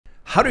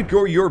How to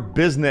grow your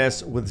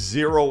business with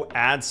zero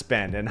ad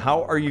spend, and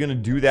how are you going to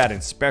do that,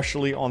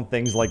 especially on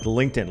things like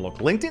LinkedIn? Look,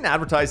 LinkedIn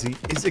advertising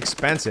is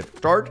expensive.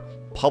 Start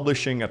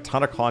publishing a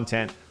ton of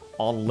content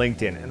on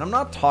LinkedIn, and I'm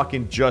not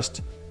talking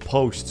just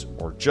posts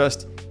or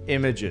just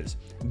images.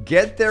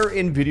 Get there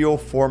in video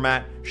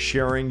format,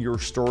 sharing your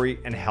story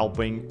and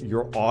helping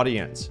your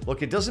audience.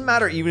 Look, it doesn't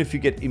matter even if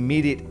you get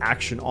immediate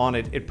action on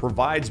it. It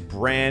provides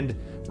brand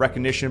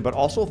recognition, but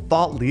also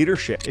thought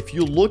leadership. If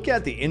you look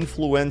at the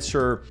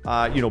influencer,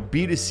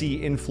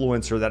 B2C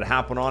influencer that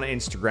happen on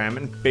Instagram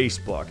and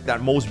Facebook,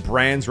 that most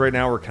brands right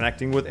now are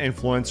connecting with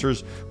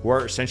influencers who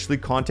are essentially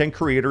content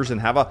creators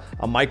and have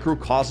a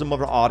microcosm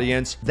of an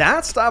audience.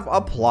 That stuff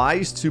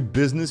applies to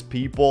business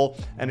people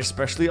and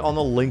especially on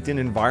the LinkedIn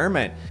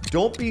environment.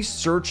 Don't be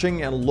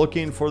searching and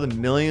looking for the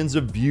millions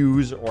of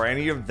views or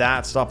any of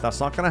that stuff. That's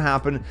not going to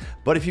happen.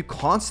 But if you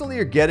constantly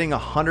are getting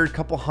 100,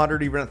 couple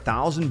hundred, even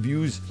 1,000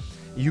 views,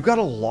 you got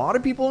a lot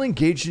of people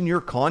engaged in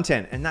your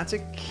content, and that's a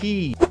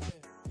key.